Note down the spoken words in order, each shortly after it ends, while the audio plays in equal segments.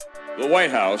The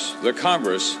White House, the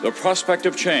Congress, the prospect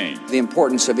of change. The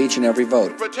importance of each and every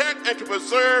vote. Protect and to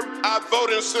preserve our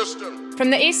voting system. From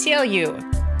the ACLU,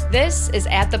 this is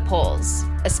At the Polls,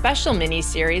 a special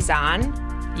mini-series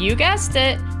on, you guessed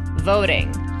it,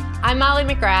 voting. I'm Molly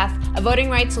McGrath, a voting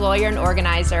rights lawyer and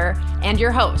organizer, and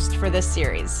your host for this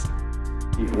series.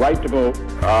 The right to vote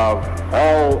of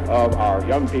all of our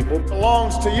young people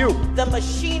belongs to you. The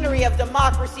machinery of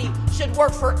democracy should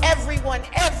work for everyone,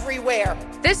 everywhere.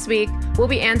 This week, we'll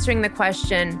be answering the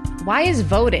question, why is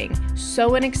voting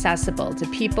so inaccessible to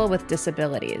people with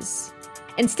disabilities?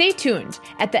 And stay tuned.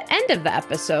 At the end of the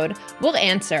episode, we'll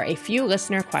answer a few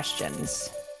listener questions.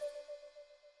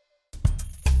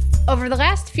 Over the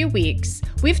last few weeks,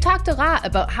 we've talked a lot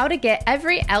about how to get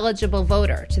every eligible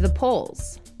voter to the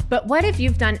polls. But what if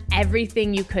you've done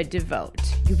everything you could to vote?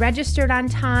 You registered on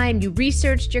time, you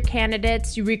researched your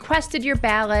candidates, you requested your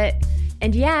ballot,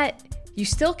 and yet you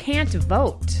still can't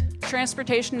vote.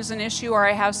 Transportation is an issue, or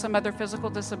I have some other physical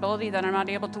disability that I'm not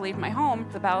able to leave my home.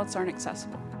 The ballots aren't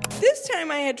accessible. This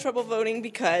time I had trouble voting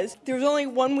because there was only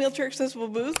one wheelchair accessible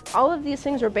booth. All of these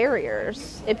things are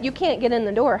barriers. If you can't get in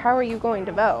the door, how are you going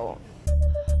to vote?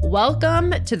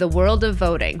 Welcome to the world of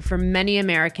voting for many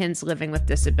Americans living with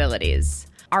disabilities,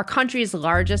 our country's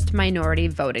largest minority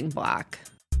voting bloc.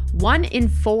 1 in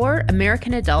 4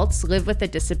 American adults live with a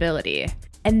disability,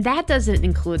 and that doesn't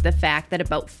include the fact that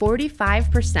about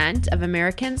 45% of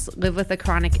Americans live with a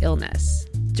chronic illness.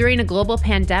 During a global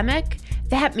pandemic,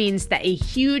 that means that a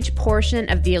huge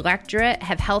portion of the electorate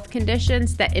have health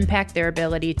conditions that impact their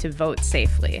ability to vote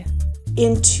safely.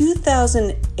 In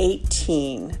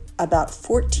 2018, about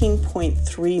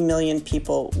 14.3 million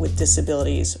people with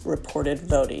disabilities reported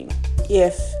voting.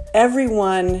 If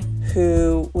everyone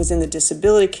who was in the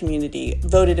disability community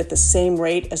voted at the same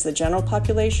rate as the general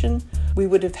population, we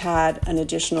would have had an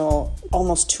additional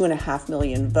almost 2.5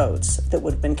 million votes that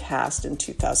would have been cast in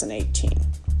 2018.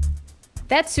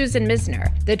 That's Susan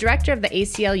Misner, the director of the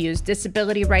ACLU's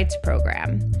Disability Rights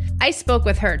Program. I spoke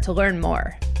with her to learn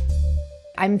more.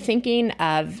 I'm thinking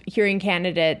of hearing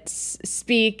candidates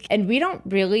speak, and we don't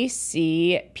really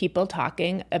see people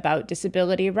talking about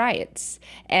disability rights.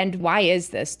 And why is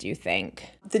this, do you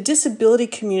think? The disability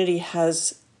community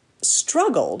has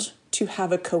struggled to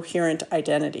have a coherent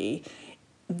identity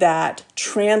that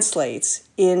translates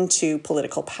into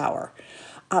political power.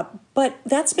 But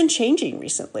that's been changing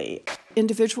recently.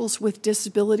 Individuals with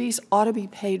disabilities ought to be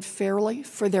paid fairly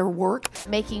for their work.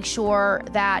 Making sure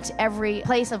that every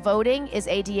place of voting is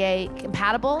ADA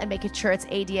compatible and making sure it's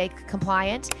ADA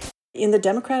compliant. In the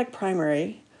Democratic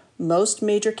primary, most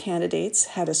major candidates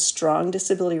had a strong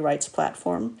disability rights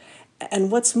platform.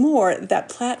 And what's more, that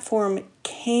platform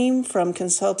came from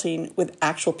consulting with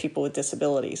actual people with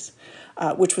disabilities,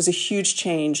 which was a huge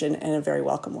change and a very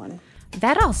welcome one.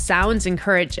 That all sounds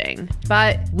encouraging,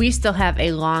 but we still have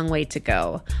a long way to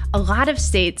go. A lot of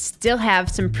states still have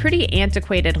some pretty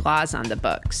antiquated laws on the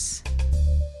books.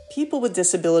 People with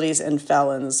disabilities and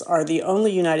felons are the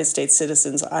only United States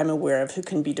citizens I'm aware of who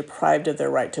can be deprived of their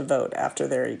right to vote after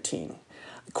they're 18.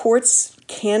 Courts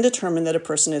can determine that a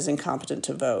person is incompetent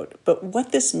to vote, but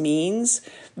what this means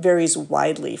varies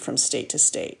widely from state to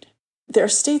state. There are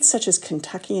states such as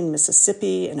Kentucky and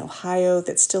Mississippi and Ohio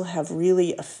that still have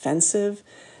really offensive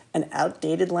and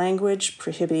outdated language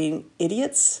prohibiting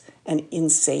idiots and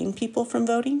insane people from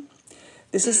voting.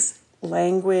 This is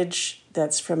language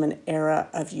that's from an era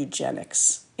of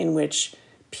eugenics in which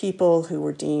people who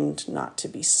were deemed not to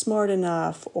be smart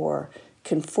enough or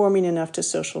conforming enough to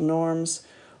social norms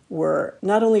were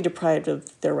not only deprived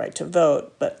of their right to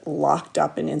vote, but locked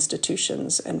up in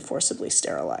institutions and forcibly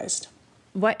sterilized.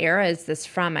 What era is this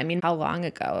from? I mean, how long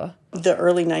ago? The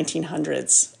early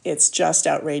 1900s. It's just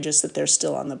outrageous that they're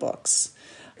still on the books.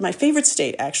 My favorite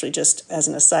state, actually, just as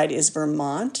an aside, is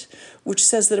Vermont, which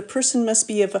says that a person must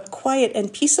be of a quiet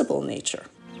and peaceable nature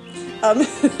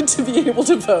to be able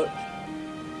to vote.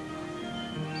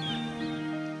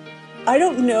 I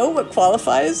don't know what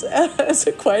qualifies as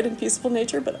a quiet and peaceful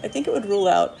nature, but I think it would rule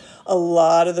out a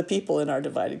lot of the people in our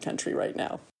divided country right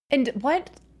now. And what...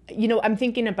 I'm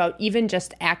thinking about even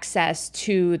just access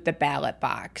to the ballot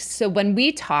box. So when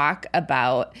we talk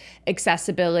about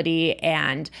accessibility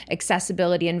in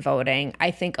voting,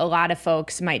 I think a lot of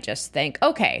folks might just think,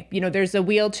 okay, there's a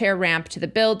wheelchair ramp to the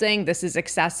building. This is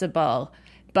accessible,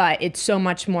 but it's so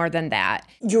much more than that.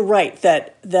 You're right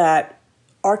that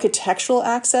architectural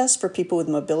access for people with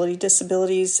mobility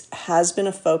disabilities has been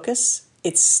a focus.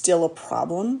 It's still a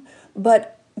problem,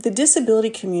 but the disability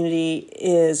community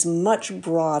is much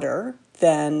broader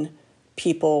than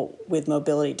people with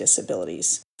mobility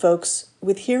disabilities. Folks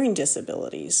with hearing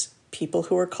disabilities, people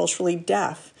who are culturally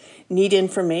deaf, need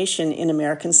information in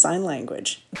American Sign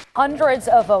Language. Hundreds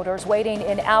of voters waiting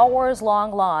in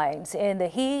hours-long lines in the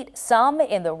heat, some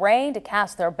in the rain to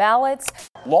cast their ballots.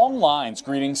 Long lines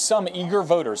greeting some eager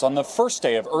voters on the first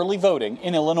day of early voting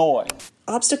in Illinois.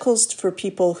 Obstacles for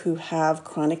people who have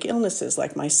chronic illnesses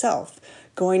like myself.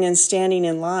 Going and standing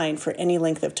in line for any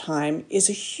length of time is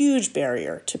a huge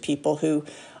barrier to people who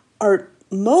are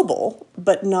mobile,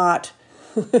 but not,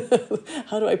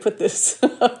 how do I put this?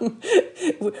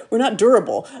 We're not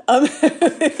durable.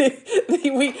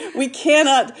 We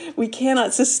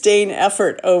cannot sustain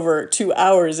effort over 2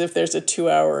 hours if there's a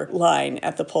 2-hour line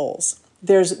at the polls.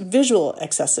 There's visual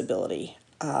accessibility.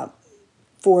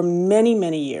 For many,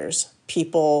 many years,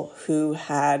 people who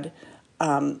had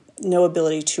no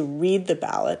ability to read the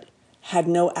ballot had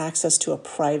no access to a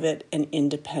private and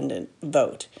independent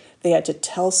vote. They had to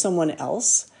tell someone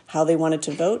else how they wanted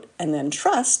to vote and then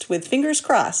trust, with fingers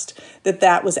crossed, that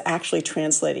that was actually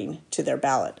translating to their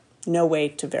ballot. No way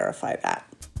to verify that.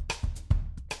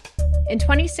 In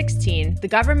 2016, the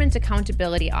Government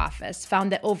Accountability Office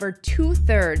found that over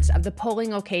 2/3 of the polling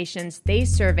locations they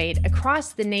surveyed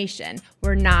across the nation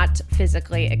were not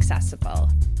physically accessible.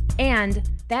 And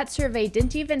that survey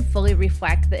didn't even fully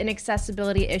reflect the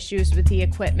inaccessibility issues with the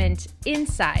equipment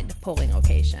inside polling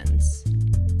locations.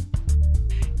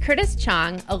 Curtis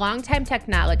Chong, a longtime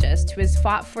technologist who has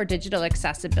fought for digital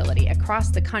accessibility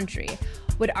across the country,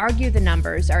 would argue the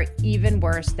numbers are even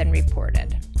worse than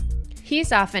reported.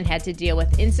 He's often had to deal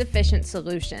with insufficient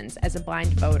solutions as a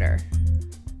blind voter.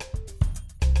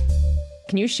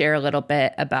 Can you share a little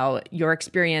bit about your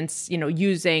experience,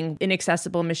 using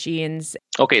inaccessible machines?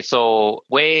 Okay, so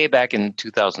way back in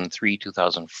 2003,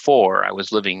 2004, I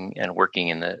was living and working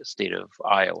in the state of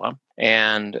Iowa.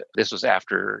 And this was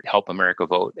after Help America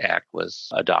Vote Act was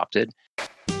adopted.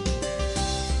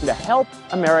 The Help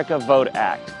America Vote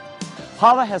Act.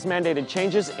 HAVA has mandated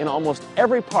changes in almost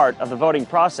every part of the voting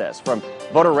process, from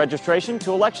voter registration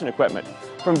to election equipment,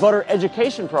 from voter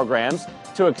education programs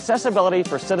to accessibility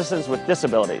for citizens with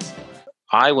disabilities.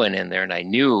 I went in there and I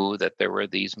knew that there were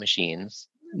these machines.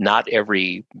 Not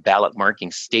every ballot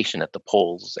marking station at the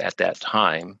polls at that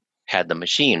time had the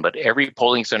machine, but every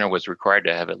polling center was required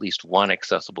to have at least one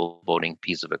accessible voting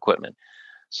piece of equipment.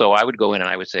 So I would go in and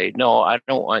I would say, no, I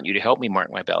don't want you to help me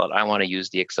mark my ballot. I want to use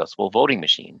the accessible voting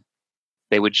machine.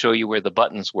 They would show you where the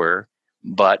buttons were,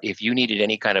 but if you needed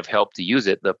any kind of help to use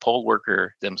it, the poll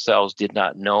worker themselves did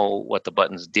not know what the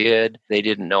buttons did. They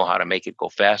didn't know how to make it go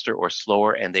faster or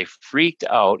slower, and they freaked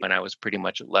out when I was pretty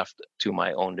much left to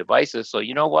my own devices. So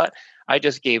you know what? I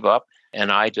just gave up,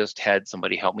 and I just had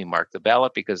somebody help me mark the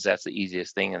ballot because that's the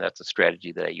easiest thing, and that's a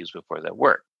strategy that I used before that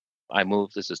worked. I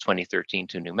moved, this is 2013,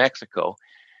 to New Mexico.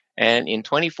 And in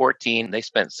 2014, they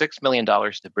spent $6 million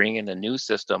to bring in a new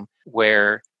system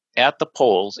where at the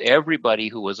polls, everybody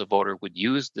who was a voter would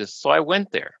use this. So I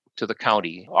went there to the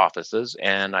county offices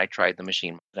and I tried the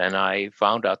machine. And I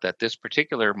found out that this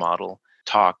particular model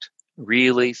talked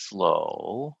really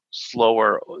slow,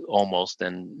 slower almost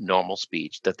than normal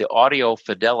speech, that the audio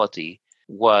fidelity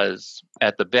was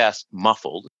at the best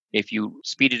muffled. If you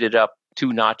speeded it up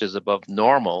 2 notches above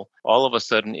normal, all of a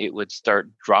sudden it would start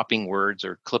dropping words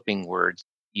or clipping words.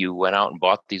 You went out and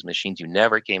bought these machines. You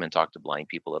never came and talked to blind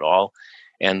people at all.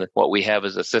 And what we have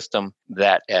is a system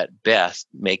that at best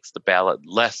makes the ballot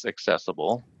less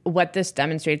accessible. What this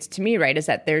demonstrates to me, right, is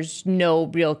that there's no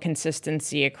real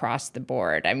consistency across the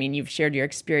board. I mean, you've shared your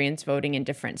experience voting in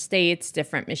different states,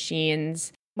 different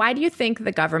machines. Why do you think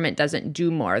the government doesn't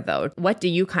do more, though? What do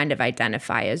you kind of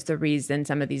identify as the reason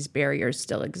some of these barriers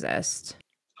still exist?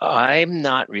 I'm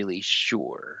not really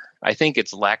sure. I think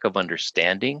it's lack of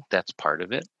understanding. That's part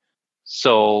of it.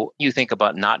 So you think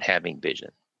about not having vision.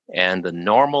 And the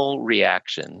normal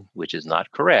reaction, which is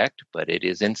not correct, but it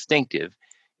is instinctive,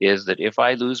 is that if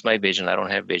I lose my vision, I don't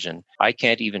have vision, I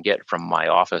can't even get from my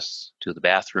office to the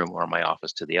bathroom or my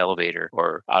office to the elevator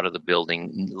or out of the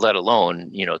building, let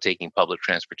alone, taking public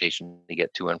transportation to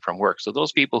get to and from work. So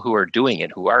those people who are doing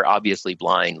it, who are obviously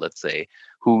blind, let's say,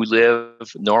 who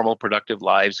live normal, productive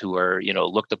lives, who are,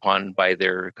 looked upon by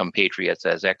their compatriots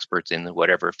as experts in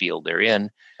whatever field they're in,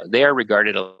 they are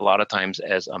regarded a lot of times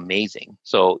as amazing.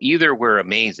 So either we're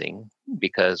amazing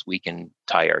because we can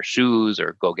tie our shoes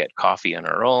or go get coffee on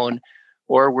our own,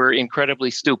 or we're incredibly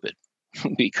stupid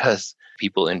because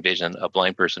people envision a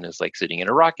blind person as like sitting in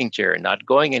a rocking chair and not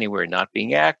going anywhere, not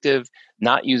being active,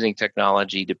 not using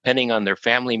technology, depending on their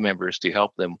family members to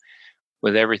help them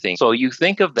with everything. So you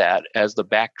think of that as the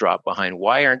backdrop behind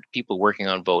why aren't people working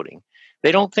on voting?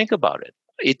 They don't think about it.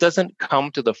 It doesn't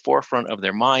come to the forefront of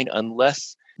their mind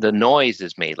unless the noise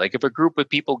is made. Like if a group of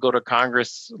people go to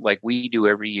Congress like we do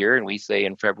every year and we say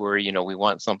in February, we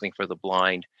want something for the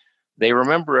blind, they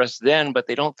remember us then, but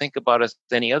they don't think about us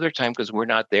any other time because we're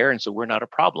not there. And so we're not a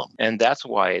problem. And that's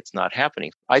why it's not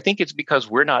happening. I think it's because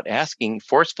we're not asking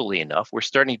forcefully enough. We're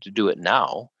starting to do it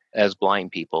now as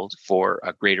blind people for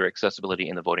a greater accessibility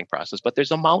in the voting process. But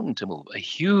there's a mountain to move, a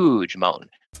huge mountain.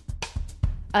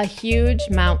 A huge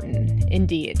mountain,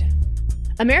 indeed.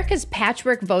 America's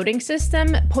patchwork voting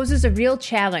system poses a real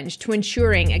challenge to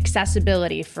ensuring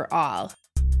accessibility for all.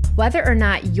 Whether or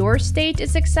not your state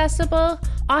is accessible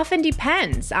often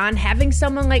depends on having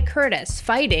someone like Curtis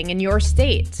fighting in your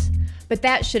state. But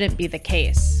that shouldn't be the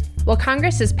case. While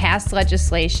Congress has passed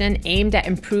legislation aimed at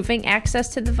improving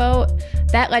access to the vote,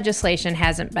 that legislation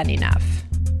hasn't been enough.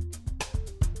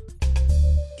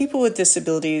 People with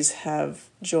disabilities have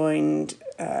joined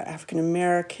African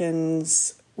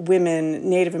Americans, women,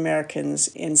 Native Americans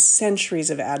in centuries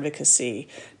of advocacy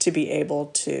to be able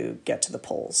to get to the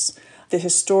polls. The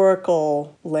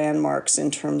historical landmarks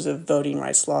in terms of voting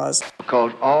rights laws.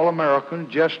 Because all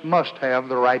Americans just must have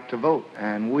the right to vote,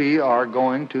 and we are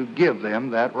going to give them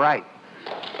that right.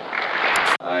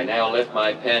 I now lift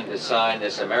my pen to sign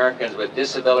this Americans with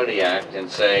Disability Act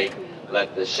and say,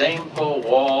 let the shameful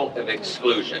wall of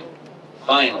exclusion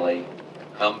finally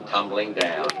come tumbling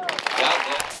down.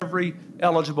 Every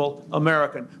eligible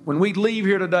American. When we leave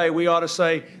here today, we ought to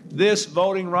say, this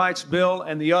voting rights bill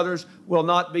and the others will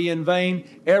not be in vain.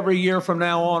 Every year from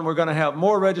now on, we're going to have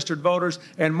more registered voters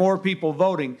and more people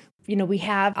voting. We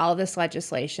have all this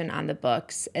legislation on the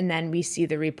books, and then we see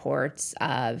the reports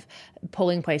of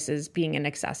polling places being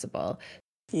inaccessible.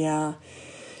 Yeah.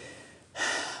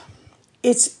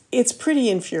 It's pretty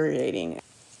infuriating.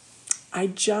 I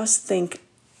just think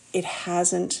it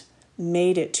hasn't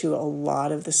made it to a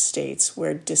lot of the states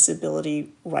where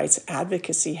disability rights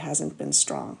advocacy hasn't been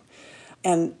strong.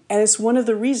 And it's one of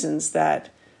the reasons that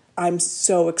I'm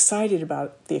so excited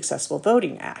about the Accessible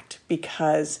Voting Act,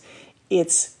 because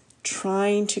it's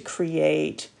trying to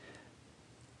create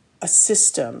a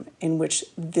system in which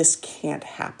this can't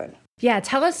happen. Yeah,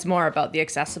 tell us more about the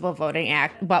Accessible Voting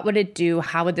Act. What would it do?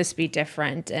 How would this be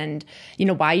different? And,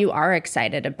 why you are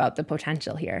excited about the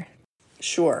potential here.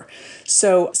 Sure.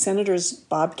 So Senators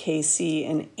Bob Casey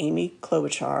and Amy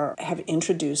Klobuchar have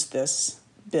introduced this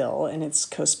bill, and it's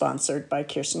co-sponsored by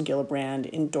Kirsten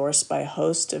Gillibrand, endorsed by a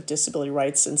host of disability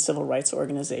rights and civil rights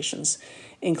organizations,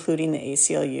 including the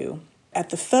ACLU.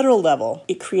 At the federal level,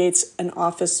 it creates an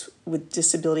office with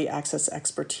disability access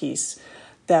expertise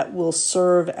that will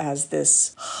serve as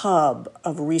this hub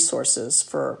of resources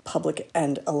for public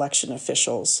and election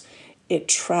officials. It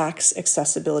tracks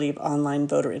accessibility of online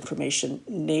voter information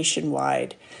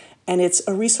nationwide, and it's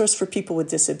a resource for people with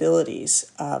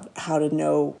disabilities of how to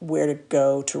know where to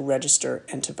go to register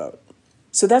and to vote.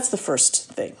 So that's the first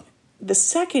thing. The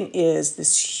second is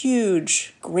this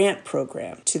huge grant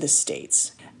program to the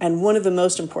states. And one of the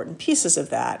most important pieces of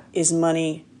that is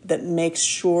money that makes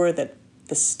sure that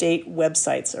the state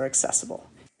websites are accessible.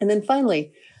 And then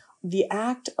finally, the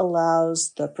Act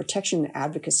allows the protection and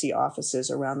advocacy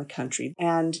offices around the country,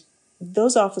 and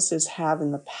those offices have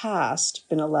in the past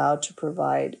been allowed to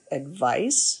provide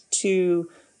advice to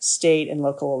state and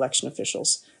local election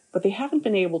officials, but they haven't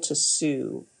been able to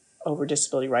sue over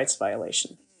disability rights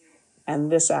violation.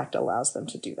 And this Act allows them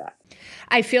to do that.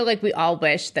 I feel like we all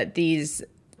wish that these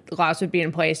laws would be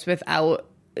in place without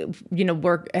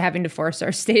we're having to force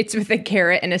our states with a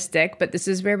carrot and a stick, but this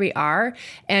is where we are.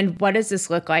 And what does this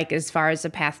look like as far as a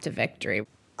path to victory?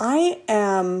 I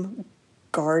am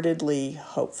guardedly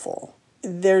hopeful.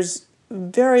 There's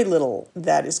very little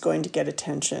that is going to get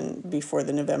attention before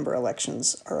the November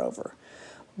elections are over.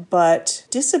 But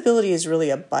disability is really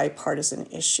a bipartisan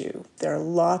issue. There are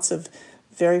lots of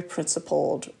very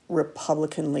principled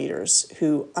Republican leaders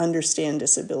who understand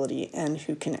disability and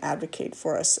who can advocate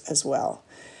for us as well.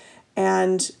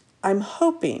 And I'm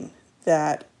hoping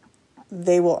that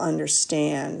they will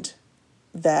understand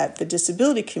that the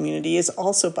disability community is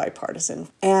also bipartisan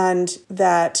and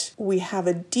that we have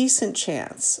a decent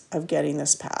chance of getting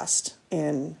this passed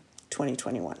in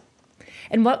 2021.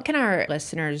 And what can our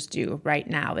listeners do right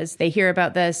now as they hear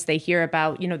about this? They hear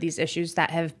about, these issues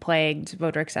that have plagued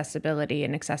voter accessibility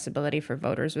and accessibility for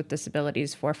voters with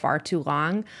disabilities for far too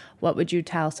long. What would you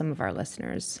tell some of our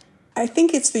listeners? I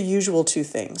think it's the usual two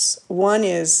things. One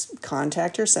is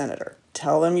contact your senator.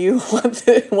 Tell them you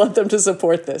want them to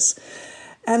support this.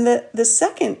 And the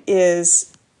second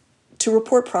is to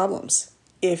report problems.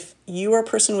 If you are a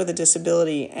person with a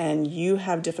disability and you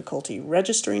have difficulty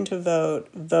registering to vote,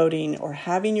 voting, or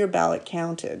having your ballot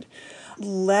counted,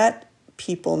 let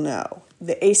people know.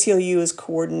 The ACLU is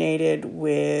coordinated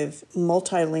with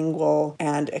multilingual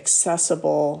and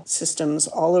accessible systems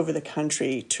all over the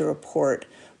country to report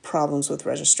problems with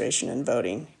registration and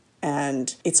voting.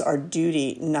 And it's our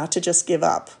duty not to just give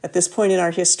up. At this point in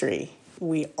our history,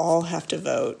 we all have to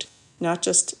vote, not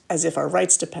just as if our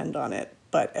rights depend on it,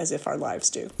 but as if our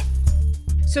lives do.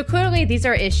 So clearly these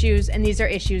are issues, and these are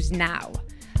issues now.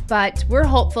 But we're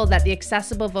hopeful that the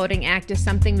Accessible Voting Act is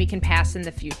something we can pass in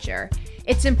the future.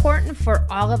 It's important for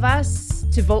all of us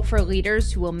to vote for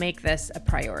leaders who will make this a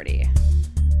priority.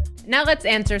 Now let's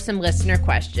answer some listener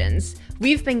questions.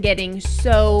 We've been getting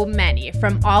so many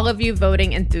from all of you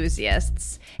voting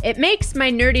enthusiasts. It makes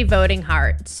my nerdy voting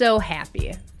heart so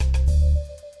happy.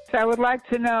 So I would like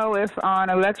to know if on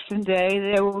Election Day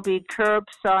there will be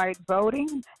curbside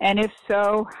voting, and if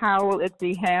so, how will it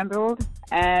be handled?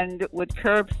 And would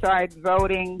curbside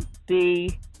voting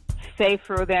be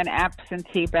safer than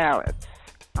absentee ballots?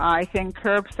 I think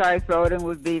curbside voting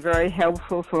would be very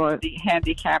helpful for the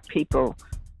handicapped people.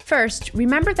 First,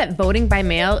 remember that voting by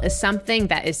mail is something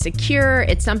that is secure.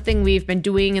 It's something we've been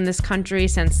doing in this country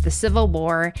since the Civil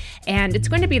War, and it's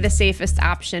going to be the safest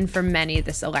option for many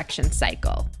this election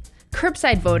cycle.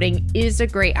 Curbside voting is a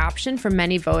great option for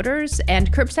many voters,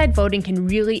 and curbside voting can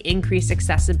really increase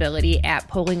accessibility at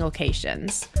polling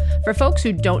locations. For folks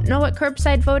who don't know what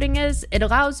curbside voting is, it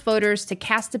allows voters to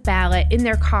cast a ballot in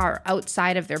their car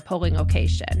outside of their polling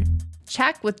location.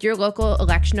 Check with your local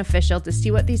election official to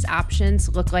see what these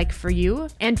options look like for you.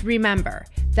 And remember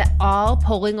that all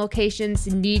polling locations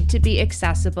need to be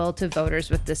accessible to voters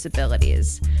with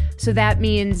disabilities. So that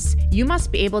means you must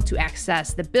be able to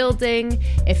access the building.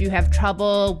 If you have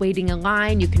trouble waiting in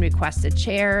line, you can request a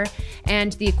chair.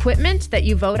 And the equipment that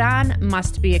you vote on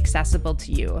must be accessible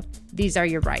to you. These are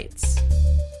your rights.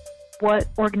 What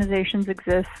organizations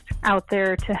exist out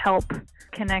there to help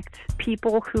connect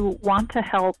people who want to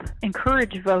help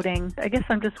encourage voting? I guess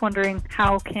I'm just wondering,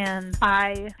 how can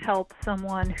I help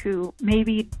someone who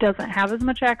maybe doesn't have as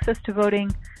much access to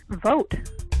voting vote?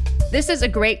 This is a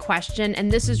great question, and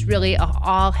this is really an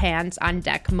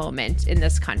all-hands-on-deck moment in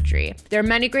this country. There are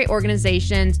many great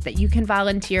organizations that you can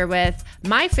volunteer with.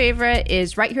 My favorite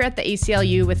is right here at the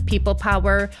ACLU with People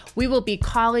Power. We will be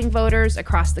calling voters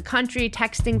across the country,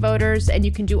 texting voters, and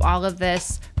you can do all of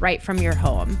this right from your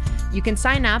home. You can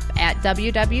sign up at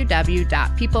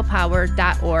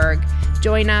www.peoplepower.org.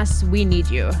 Join us. We need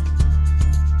you.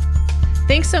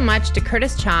 Thanks so much to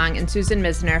Curtis Chong and Susan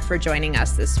Misner for joining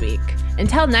us this week.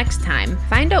 Until next time,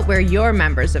 find out where your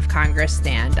members of Congress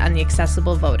stand on the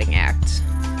Accessible Voting Act.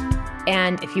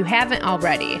 And if you haven't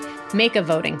already, make a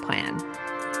voting plan.